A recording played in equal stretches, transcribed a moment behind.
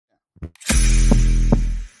Himiko.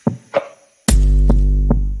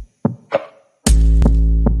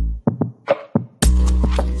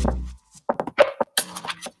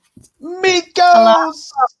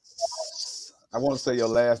 I want to say your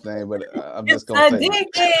last name, but I'm just going to say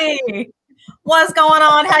Sadiki. What's going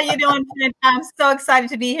on? How you doing? I'm so excited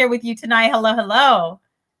to be here with you tonight. Hello, hello.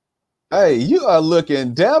 Hey, you are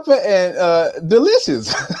looking dapper and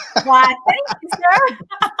delicious. Why, thank you, sir.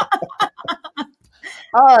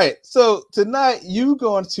 All right, so tonight you're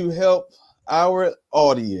going to help our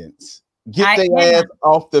audience get their ass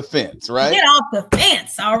off the fence, right? Get off the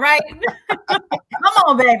fence, all right? Come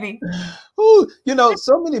on, baby. Ooh, you know,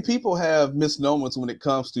 so many people have misnomers when it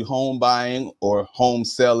comes to home buying or home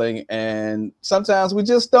selling, and sometimes we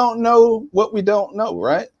just don't know what we don't know,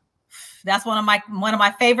 right? That's one of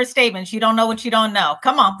my favorite statements. You don't know what you don't know.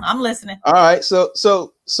 Come on, I'm listening. All right, so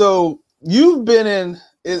you've been in,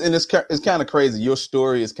 and it's kind of crazy. Your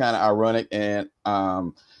story is kind of ironic, and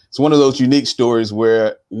it's one of those unique stories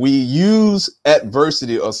where we use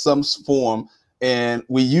adversity of some form, and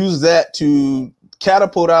we use that to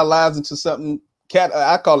catapult our lives into something.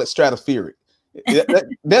 I call it stratospheric.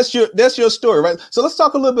 That's your story, right? So let's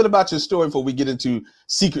talk a little bit about your story before we get into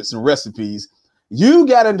secrets and recipes. You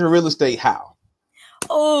got into real estate how?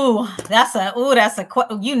 That's a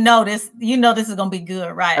you know this is gonna be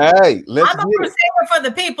good, right? Hey, I'm a crusader for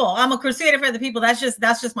the people. I'm a crusader for the people. That's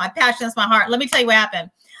just my passion. That's my heart. Let me tell you what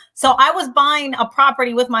happened. So I was buying a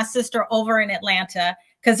property with my sister over in Atlanta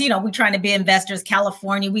because, you know, we're trying to be investors.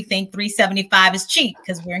 California, we think 375 is cheap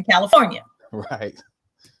because we're in California. Right.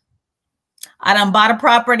 I done bought a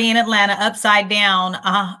property in Atlanta upside down.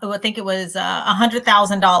 I think it was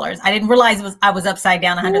 $100,000. I didn't realize I was upside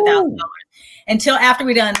down $100,000 until after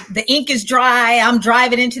we done. The ink is dry. I'm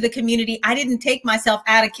driving into the community. I didn't take myself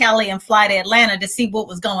out of Cali and fly to Atlanta to see what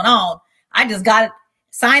was going on. I just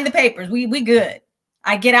signed the papers. We good.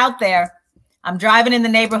 I get out there. I'm driving in the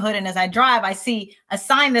neighborhood, and as I drive, I see a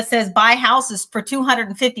sign that says buy houses for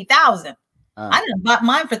 $250,000. I didn't bought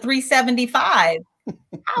mine for $375.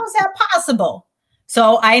 How is that possible?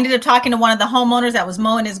 So I ended up talking to one of the homeowners that was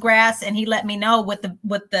mowing his grass, and he let me know what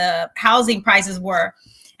the housing prices were.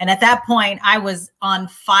 And at that point, I was on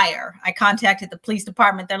fire. I contacted the police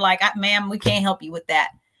department. They're like, ma'am, we can't help you with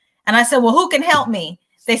that. And I said, well, who can help me?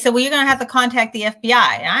 They said, well, you're going to have to contact the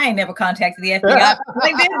FBI. And I ain't never contacted the FBI.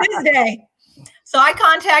 They did this day. So I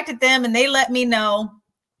contacted them, and they let me know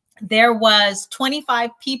there was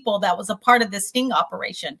 25 people that was a part of this sting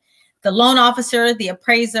operation. The loan officer, the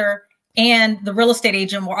appraiser, and the real estate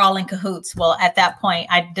agent were all in cahoots. Well, at that point,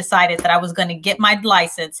 I decided that I was going to get my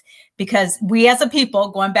license because we as a people,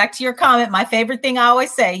 going back to your comment, my favorite thing I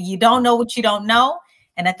always say, you don't know what you don't know.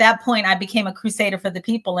 And at that point, I became a crusader for the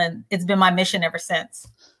people, and it's been my mission ever since.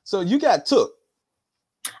 So you got took.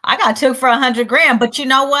 I got took for $100,000, but you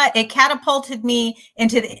know what? It catapulted me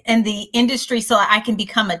into the industry so that I can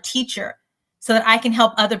become a teacher, so that I can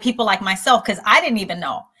help other people like myself. Because I didn't even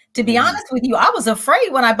know. To be honest with you, I was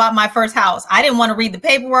afraid when I bought my first house. I didn't want to read the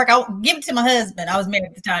paperwork. I would give it to my husband. I was married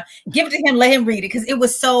at the time. Give it to him, let him read it, because it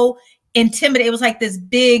was so intimidating. It was like this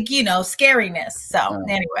big, scariness. So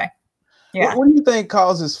anyway. Yeah. What do you think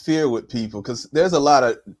causes fear with people? Because there's a lot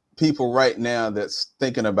of people right now that's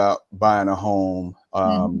thinking about buying a home,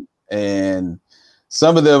 and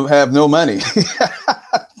some of them have no money.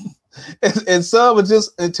 and some are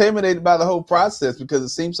just intimidated by the whole process because it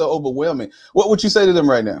seems so overwhelming. What would you say to them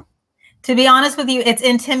right now? To be honest with you, it's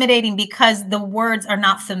intimidating because the words are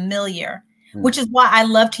not familiar, which is why I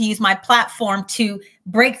love to use my platform to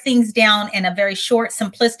break things down in a very short,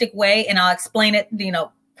 simplistic way. And I'll explain it,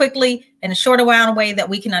 quickly in a short amount of way that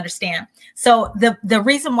we can understand. So the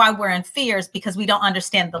reason why we're in fear is because we don't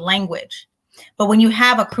understand the language. But when you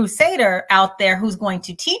have a crusader out there who's going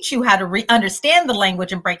to teach you how to understand the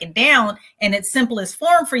language and break it down in its simplest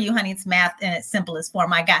form for you, honey, it's math in its simplest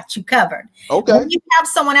form. I got you covered. Okay. When you have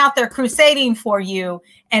someone out there crusading for you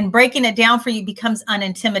and breaking it down for you, becomes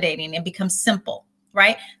unintimidating. It becomes simple,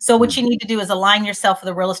 right? So what you need to do is align yourself with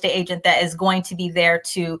a real estate agent that is going to be there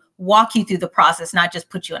to walk you through the process, not just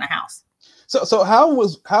put you in a house. So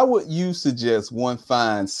how would you suggest one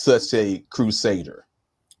find such a crusader?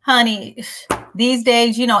 Honey, these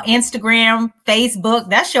days, Instagram, Facebook,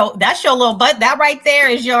 that's your little butt. That right there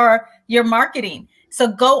is your marketing. So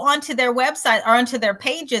go onto their website or onto their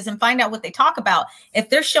pages and find out what they talk about. If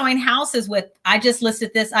they're showing houses with, I just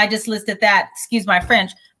listed this, I just listed that, excuse my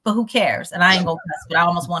French, but who cares? And I ain't gonna cuss, but I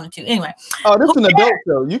almost wanted to. Anyway. Oh, this is an adult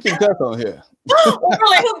show. You can cuss on here. Well,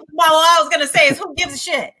 I was gonna say is who gives a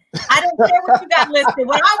shit? I don't care what you got listed.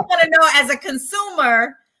 What I want to know as a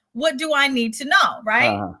consumer, what do I need to know,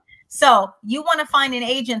 right? So you want to find an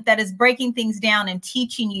agent that is breaking things down and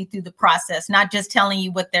teaching you through the process, not just telling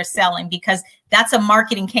you what they're selling, because that's a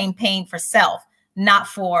marketing campaign for self, not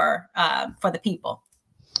for the people.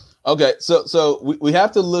 Okay, so we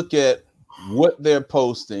have to look at what they're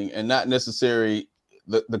posting and not necessarily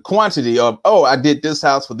the quantity of, oh, I did this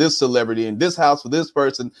house for this celebrity and this house for this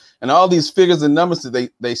person and all these figures and numbers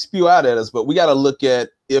that they spew out at us. But we got to look at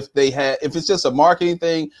if it's just a marketing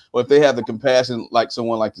thing or if they have the compassion like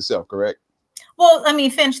someone like yourself, correct? Well, I mean,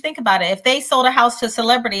 Finch, think about it. If they sold a house to a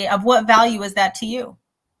celebrity, of what value is that to you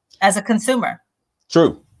as a consumer?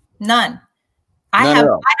 True. None.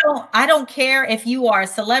 I don't care if you are a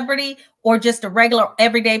celebrity or just a regular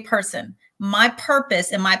everyday person. My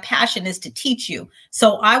purpose and my passion is to teach you.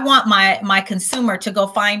 So I want my consumer to go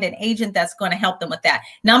find an agent that's going to help them with that.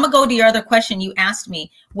 Now I'm gonna go to your other question you asked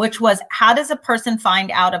me, which was, how does a person find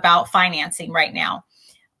out about financing right now?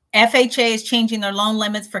 FHA is changing their loan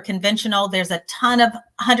limits for conventional. There's a ton of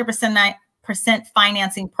 100%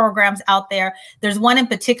 financing programs out there. There's one in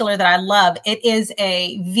particular that I love. It is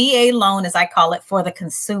a VA loan, as I call it, for the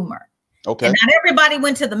consumer. Okay. And not everybody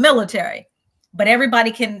went to the military, but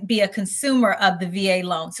everybody can be a consumer of the VA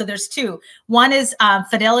loan. So there's two. One is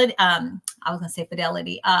Fidelity. I was going to say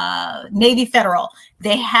Fidelity, Navy Federal.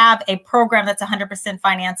 They have a program that's 100%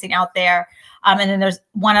 financing out there. And then there's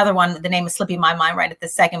one other one. The name is slipping my mind right at the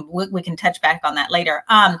second. We can touch back on that later.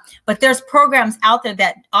 But there's programs out there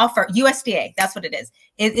that offer USDA. That's what it is.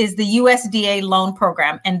 It is the USDA loan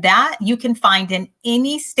program. And that you can find in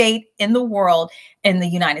any state in the world, in the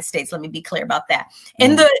United States. Let me be clear about that.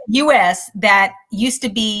 In the US, that used to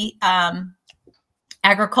be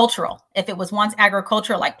agricultural. If it was once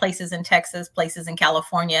agricultural, like places in Texas, places in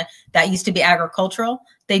California, that used to be agricultural,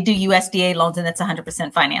 they do USDA loans and it's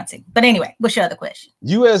 100% financing. But anyway, what's your other question?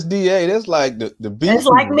 USDA, that's like the beef. It's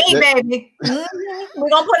like meat, baby. We're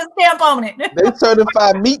going to put a stamp on it. They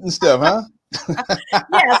certify meat and stuff, huh?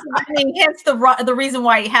 Yes. I mean, hence the reason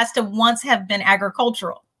why it has to once have been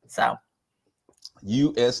agricultural. So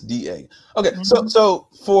USDA. Okay. So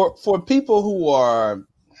for people who are,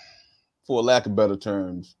 for lack of better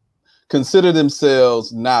terms, consider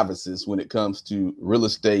themselves novices when it comes to real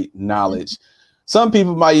estate knowledge. Some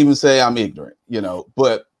people might even say I'm ignorant,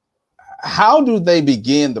 but how do they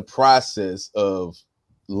begin the process of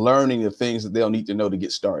learning the things that they'll need to know to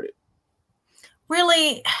get started?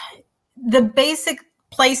 Really, the basic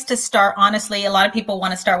place to start, honestly, a lot of people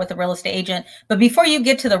want to start with a real estate agent, but before you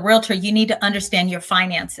get to the realtor, you need to understand your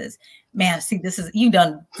finances. Man, see, you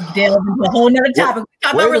done delved into a whole nother topic.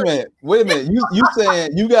 Wait a minute. You saying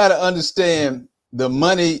you got to understand the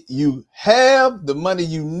money you have, the money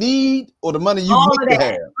you need, or the money you need to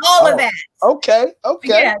have? All of that. Okay.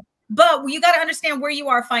 Yeah, but you got to understand where you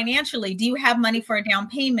are financially. Do you have money for a down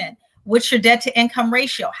payment? What's your debt to income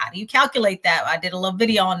ratio? How do you calculate that? I did a little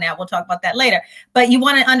video on that. We'll talk about that later. But you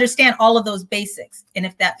want to understand all of those basics. And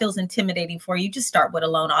if that feels intimidating for you, just start with a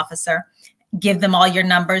loan officer. Give them all your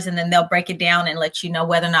numbers and then they'll break it down and let you know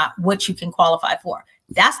whether or not what you can qualify for.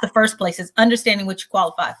 That's the first place, is understanding what you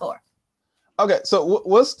qualify for. Okay. So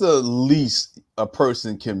what's the least a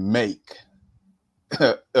person can make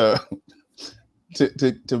to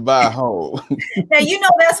buy a home? Now,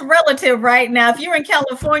 that's relative right now. If you're in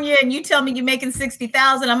California and you tell me you're making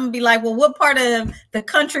 60,000, I'm gonna be like, well, what part of the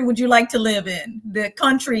country would you like to live in? The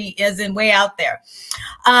country is in way out there.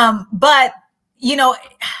 But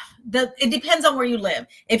it depends on where you live.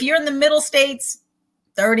 If you're in the middle states,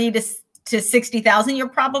 30 to 60,000, you'll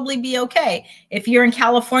probably be okay. If you're in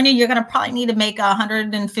California, you're going to probably need to make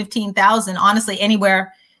 115,000. Honestly,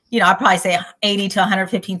 anywhere, I'd probably say 80 to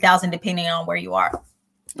 115,000, depending on where you are.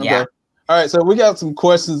 Okay. Yeah. All right. So we got some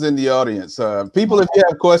questions in the audience. People, if you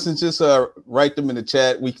have questions, just write them in the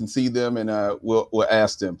chat. We can see them and we'll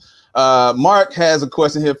ask them. Mark has a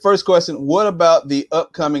question here. First question: what about the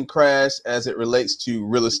upcoming crash as it relates to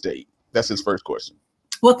real estate? That's his first question.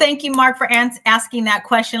 Well, thank you, Mark, for asking that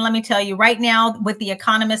question. Let me tell you right now, with the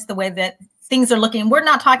economists, the way that things are looking, we're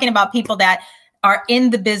not talking about people that are in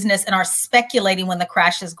the business and are speculating when the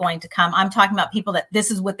crash is going to come. I'm talking about people that this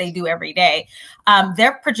is what they do every day.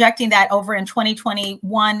 They're projecting that over in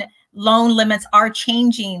 2021, loan limits are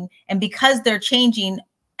changing. And because they're changing,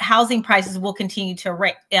 housing prices will continue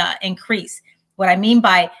to increase. What I mean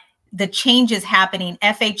by the changes happening,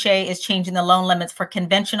 FHA is changing the loan limits for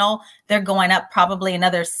conventional. They're going up probably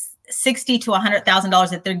another $60,000 to $100,000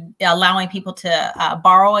 that they're allowing people to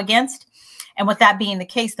borrow against. And with that being the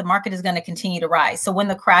case, the market is going to continue to rise. So when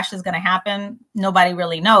the crash is going to happen, nobody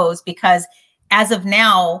really knows, because as of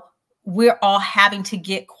now, we're all having to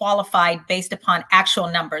get qualified based upon actual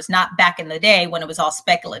numbers, not back in the day when it was all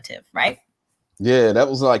speculative, right? Yeah, that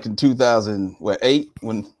was like in 2008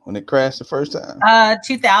 when it crashed the first time.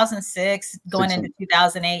 2006 going into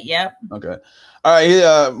 2008. Yep. Okay. All right.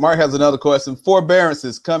 Here, Mark has another question.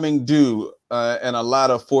 Forbearances coming due, and a lot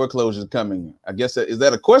of foreclosures coming. I guess is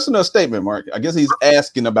that a question or a statement, Mark? I guess he's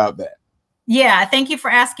asking about that. Yeah, thank you for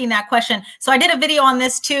asking that question. So I did a video on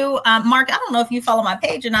this too. Mark, I don't know if you follow my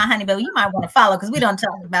page or not, honey, but you might want to follow because we don't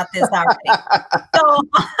talk about this already. So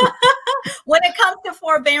when it comes to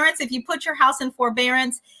forbearance, if you put your house in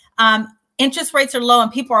forbearance, interest rates are low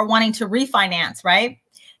and people are wanting to refinance, right?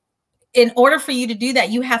 In order for you to do that,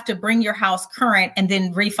 you have to bring your house current and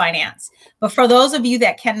then refinance. But for those of you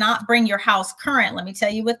that cannot bring your house current, let me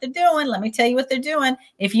tell you what they're doing.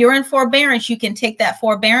 If you're in forbearance, you can take that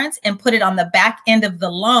forbearance and put it on the back end of the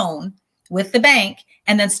loan with the bank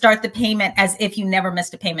and then start the payment as if you never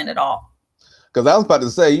missed a payment at all. Because I was about to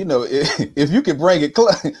say, you know, if you could bring it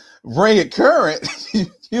current,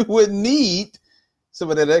 you would need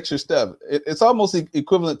some of that extra stuff. It's almost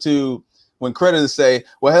equivalent to when creditors say,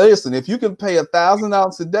 well, hey, listen, if you can pay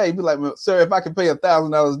 $1,000 a day, be like, well, sir, if I can pay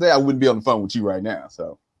 $1,000 a day, I wouldn't be on the phone with you right now.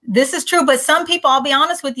 So this is true. But some people, I'll be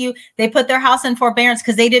honest with you, they put their house in forbearance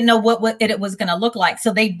because they didn't know what it was going to look like.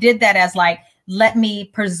 So they did that as like, let me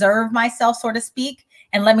preserve myself, so to speak,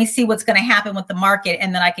 and let me see what's going to happen with the market.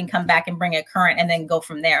 And then I can come back and bring it current and then go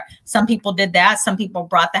from there. Some people did that. Some people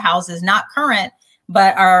brought the houses not current,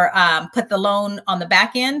 but are put the loan on the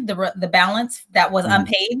back end, the balance that was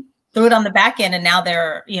unpaid, threw it on the back end, and now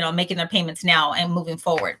they're, you know, making their payments now and moving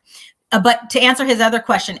forward. But to answer his other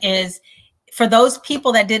question is, for those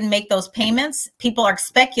people that didn't make those payments, people are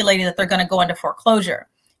speculating that they're going to go into foreclosure.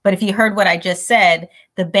 But if you heard what I just said,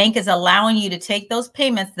 the bank is allowing you to take those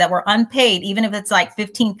payments that were unpaid, even if it's like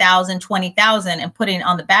 $15,000, $20,000, and putting it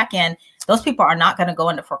on the back end. Those people are not going to go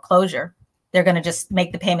into foreclosure. They're going to just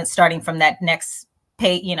make the payments starting from that next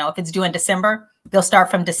pay. You know, if it's due in December, they'll start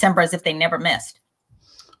from December as if they never missed.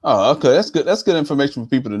 Oh, okay. That's good. That's good information for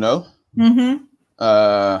people to know.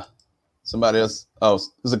 Somebody else. Oh,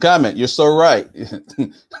 there's a comment. You're so right.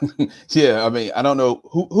 Yeah. I mean, I don't know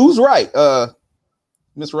who's right.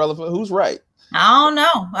 Miss Relevant, who's right? I don't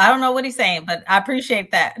know. I don't know what he's saying, but I appreciate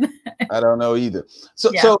that. I don't know either. So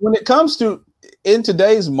when it comes to in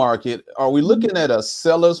today's market, are we looking at a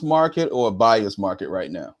seller's market or a buyer's market right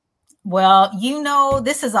now? Well, you know,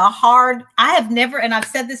 this is I have never, and I've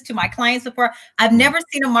said this to my clients before, I've never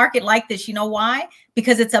seen a market like this. You know why?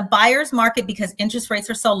 Because it's a buyer's market because interest rates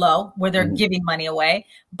are so low where they're giving money away,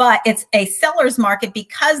 but it's a seller's market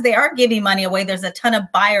because they are giving money away. There's a ton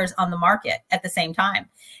of buyers on the market at the same time.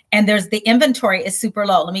 And the inventory is super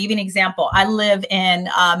low. Let me give you an example. I live in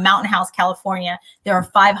Mountain House, California. There are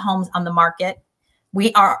 5 homes on the market.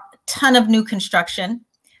 We are a ton of new construction.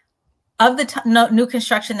 Of the new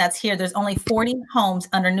construction that's here, there's only 40 homes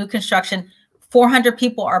under new construction. 400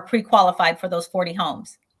 people are pre-qualified for those 40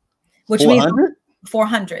 homes, which 400? Means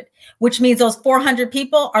 400, which means those 400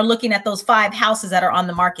 people are looking at those 5 houses that are on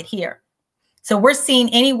the market here. So we're seeing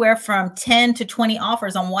anywhere from 10 to 20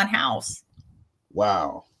 offers on one house.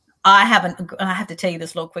 Wow. I have to tell you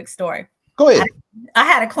this little quick story. Go ahead. I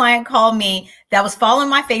had a client call me that was following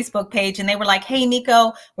my Facebook page, and they were like, hey,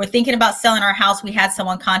 Himiko, we're thinking about selling our house. We had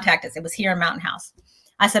someone contact us. It was here in Mountain House.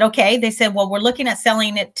 I said, okay. They said, well, we're looking at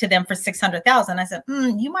selling it to them for $600,000. I said,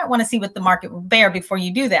 you might want to see what the market will bear before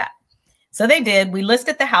you do that. So they did. We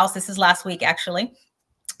listed the house. This is last week, actually.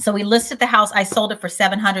 So we listed the house. I sold it for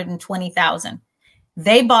 $720,000.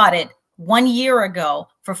 They bought it 1 year ago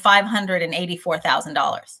for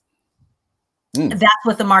 $584,000. That's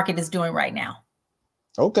what the market is doing right now.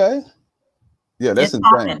 Okay. Yeah, that's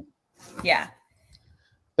insane. Yeah.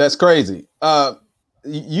 That's crazy.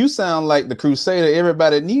 You sound like the crusader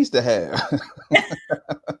everybody needs to have.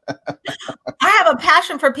 I have a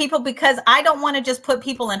passion for people because I don't want to just put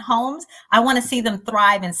people in homes. I want to see them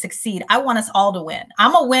thrive and succeed. I want us all to win.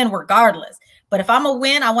 I'm a win regardless. But if I'm a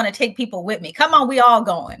win, I want to take people with me. Come on, we all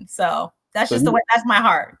going. So that's just the way. That's my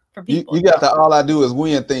heart for people. You got the "All I Do Is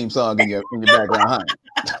Win" theme song in your background,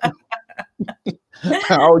 huh?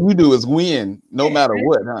 All you do is win, no matter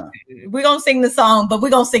what, huh? We're gonna sing the song, but we're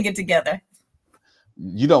gonna sing it together.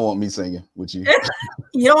 You don't want me singing with you.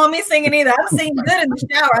 You don't want me singing either. I'm singing good in the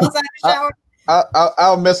shower. Outside the shower.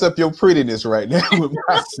 I'll mess up your prettiness right now with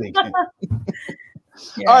my singing.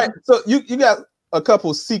 Yeah. All right, so you got a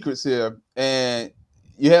couple secrets here, and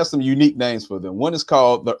you have some unique names for them. One is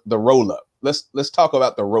called the roll up. Let's talk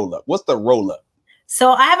about the roll up. What's the roll up?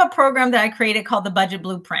 So I have a program that I created called the Budget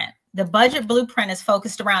Blueprint. The Budget Blueprint is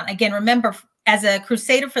focused around, again, remember, as a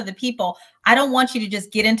crusader for the people, I don't want you to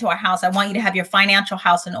just get into a house. I want you to have your financial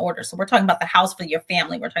house in order. So we're talking about the house for your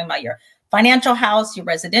family. We're talking about your financial house, your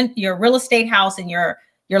real estate house, and your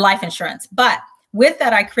life insurance. But with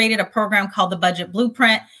that, I created a program called the Budget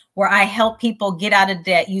Blueprint, where I help people get out of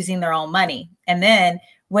debt using their own money. And then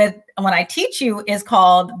what I teach you is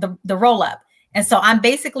called the roll up. And so I'm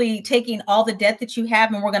basically taking all the debt that you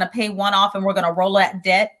have, and we're going to pay one off, and we're going to roll that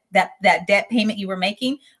debt, that debt payment you were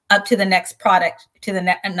making, up to the next product, to the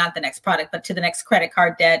not the next product, but to the next credit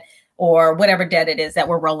card debt or whatever debt it is that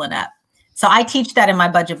we're rolling up. So I teach that in my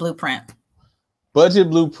Budget Blueprint. Budget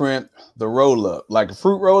Blueprint, the roll up, like a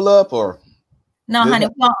fruit roll up, or? No, honey,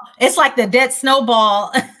 well, it's like the debt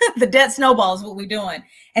snowball. The debt snowball is what we're doing.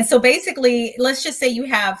 And so basically, let's just say you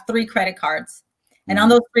have 3 credit cards. And on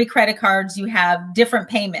those 3 credit cards, you have different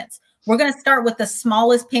payments. We're going to start with the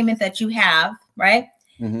smallest payment that you have, right?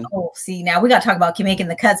 Mm-hmm. Oh, see, now we got to talk about making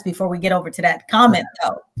the cuts before we get over to that comment,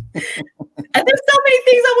 though. And there's so many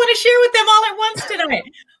things I want to share with them all at once tonight.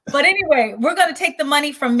 But anyway, we're going to take the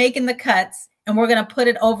money from making the cuts, and we're going to put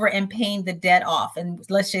it over and paying the debt off. And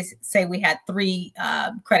let's just say we had 3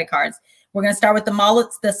 credit cards. We're going to start with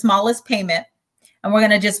the smallest payment, and we're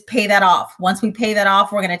going to just pay that off. Once we pay that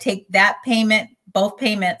off, we're going to take that payment, both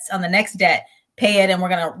payments on the next debt, pay it, and we're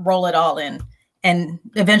going to roll it all in. And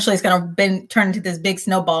eventually it's going to turn into this big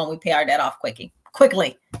snowball, and we pay our debt off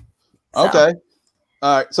quickly. So. Okay.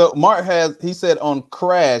 All right. So Mark he said on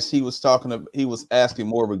Crash, he was asking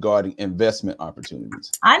more regarding investment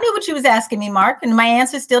opportunities. I knew what you was asking me, Mark, and my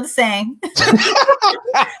answer is still the same. What's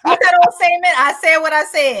that old statement? I said what I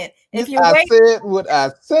said. If you said what I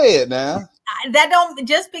said now. That don't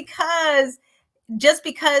just because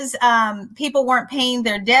people weren't paying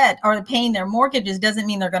their debt or paying their mortgages doesn't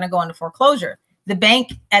mean they're going to go into foreclosure. The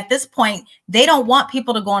bank at this point, they don't want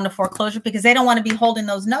people to go into foreclosure because they don't want to be holding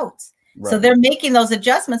those notes. Right. So they're making those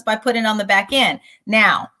adjustments by putting it on the back end.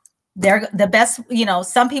 Now, they're the best,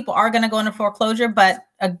 some people are going to go into foreclosure, but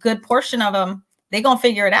a good portion of them, they're going to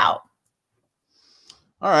figure it out.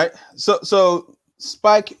 All right. So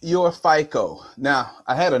spike your FICO. Now,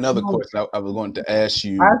 I had another question I was going to ask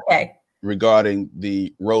you regarding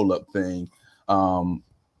the roll-up thing.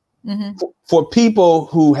 For people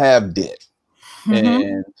who have debt,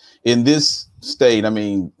 and in this state, I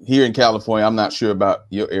mean, here in California, I'm not sure about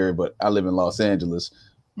your area, but I live in Los Angeles.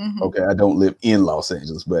 Okay, I don't live in Los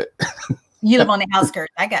Angeles, but you live on the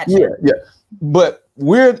outskirts. I got you. Yeah. But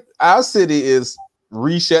our city is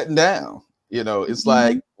shutting down. It's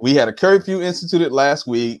like we had a curfew instituted last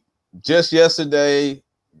week. Just yesterday,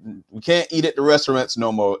 we can't eat at the restaurants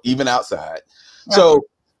no more, even outside. Right. So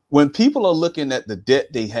when people are looking at the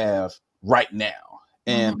debt they have right now,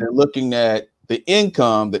 and they're looking at the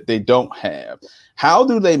income that they don't have, how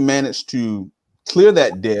do they manage to clear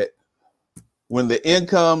that debt when the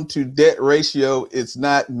income to debt ratio is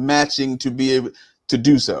not matching to be able to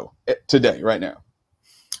do so today, right now?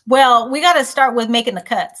 Well, we got to start with making the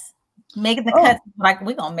cuts. Making the cuts, like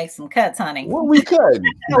we're gonna make some cuts, honey. What we cutting?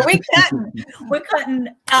 We're cutting.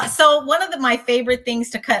 So one of my favorite things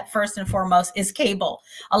to cut first and foremost is cable.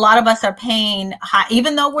 A lot of us are paying high,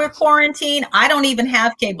 even though we're quarantined. I don't even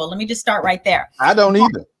have cable. Let me just start right there. I don't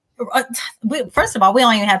either. First of all, we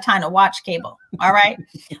don't even have time to watch cable. All right.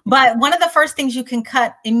 But one of the first things you can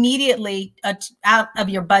cut immediately out of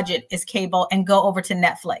your budget is cable and go over to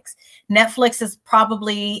Netflix. Netflix is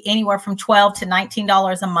probably anywhere from $12 to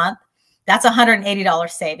 $19 a month. That's $180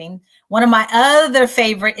 saving. One of my other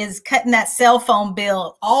favorite is cutting that cell phone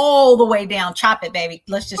bill all the way down. Chop it, baby.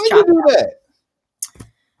 Let's just chop it.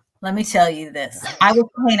 Let me tell you this. I was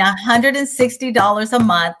paying $160 a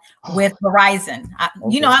month with Verizon. I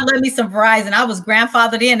love me some Verizon. I was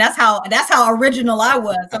grandfathered in. That's how original I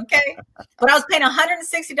was. Okay. But I was paying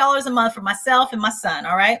 $160 a month for myself and my son.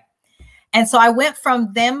 All right. And so I went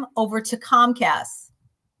from them over to Comcast.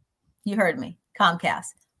 You heard me. Comcast.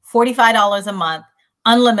 $45 a month,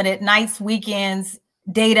 unlimited nights, weekends,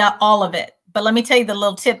 data, all of it. But let me tell you the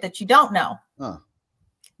little tip that you don't know.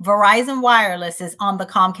 Verizon Wireless is on the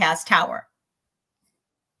Comcast tower.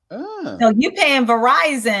 So you paying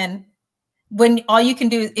Verizon when what you can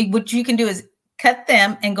do is cut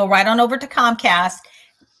them and go right on over to Comcast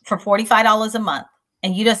for $45 a month.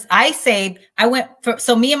 And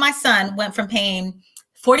so me and my son went from paying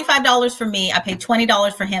 $45 for me. I paid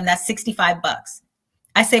 $20 for him. That's $65.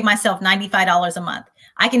 I saved myself $95 a month.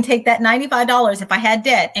 I can take that $95 if I had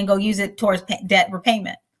debt and go use it towards debt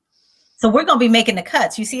repayment. So we're going to be making the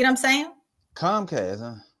cuts. You see what I'm saying? Comcast,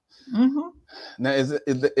 huh? Now,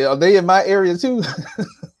 are they in my area too?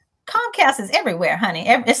 Comcast is everywhere, honey.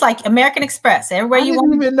 It's like American Express. Everywhere you want.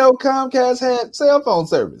 I didn't even know Comcast had cell phone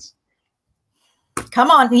service.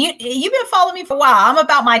 Come on, you've been following me for a while. I'm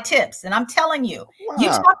about my tips, and I'm telling you, you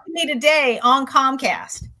talked to me today on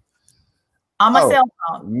Comcast on my cell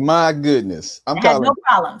phone. My goodness, I had no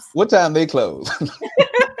problems. What time they close?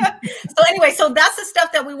 So anyway, so that's the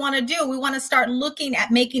stuff that we want to do. We want to start looking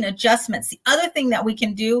at making adjustments. The other thing that we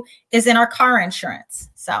can do is in our car insurance.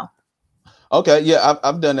 So. Okay, yeah,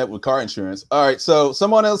 I've done that with car insurance. All right, so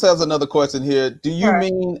someone else has another question here. Do you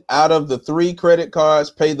mean out of the 3 credit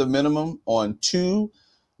cards, pay the minimum on 2,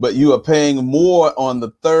 but you are paying more on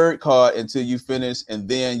the 3rd card until you finish, and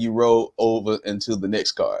then you roll over into the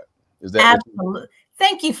next card? Is that absolutely?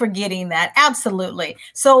 Thank you for getting that. Absolutely.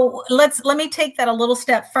 So let me take that a little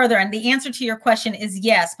step further. And the answer to your question is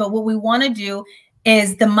yes. But what we want to do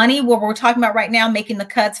is the money where we're talking about right now, making the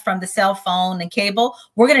cuts from the cell phone and cable.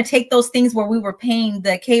 We're going to take those things where we were paying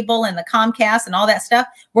the cable and the Comcast and all that stuff.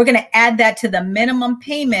 We're going to add that to the minimum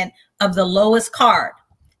payment of the lowest card.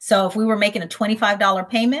 So if we were making a $25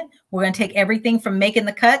 payment, we're going to take everything from making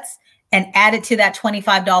the cuts and add it to that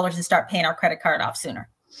 $25 and start paying our credit card off sooner.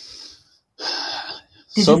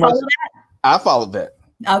 Did you follow that? I followed that.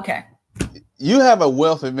 Okay. You have a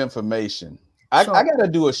wealth of information. I got to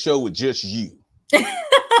do a show with just you.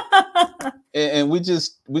 and we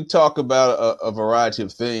talk about a variety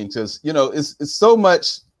of things, because it's so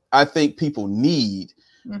much I think people need,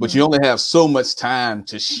 but you only have so much time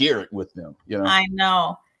to share it with them. I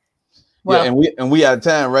know. Well, yeah, and we out of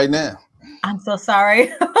time right now. I'm so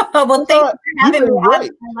sorry. Well, thank you for having me.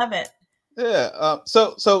 I love it. Yeah.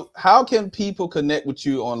 So how can people connect with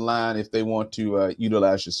you online if they want to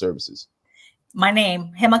utilize your services? My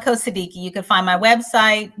name, Himiko Sadiki. You can find my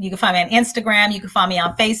website. You can find me on Instagram. You can find me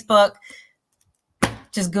on Facebook.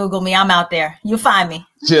 Just Google me. I'm out there. You'll find me.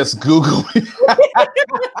 Just Google me.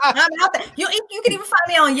 I'm out there. You can even find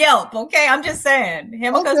me on Yelp. Okay. I'm just saying.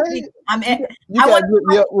 Himiko Sadiki. You got good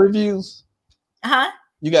Yelp reviews? Huh?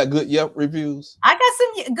 You got good Yelp reviews? I got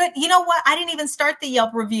some good, you know what? I didn't even start the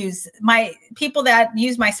Yelp reviews. My people that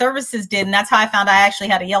use my services did, and that's how I found I actually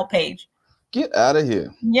had a Yelp page. Get out of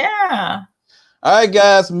here. Yeah. All right,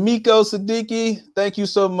 guys. Himiko Sadiki, thank you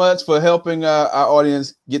so much for helping our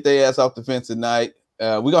audience get their ass off the fence tonight.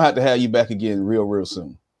 We're going to have you back again real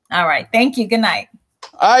soon. All right. Thank you. Good night.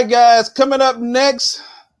 All right, guys. Coming up next,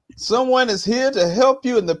 someone is here to help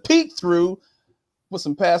you in the peek through with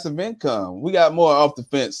some passive income. We got more Off the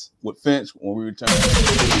Fence with Finch when we return.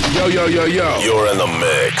 Yo. You're in the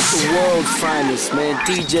mix. The world's finest, man.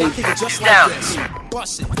 DJ.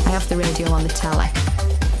 Off the radio on the tele.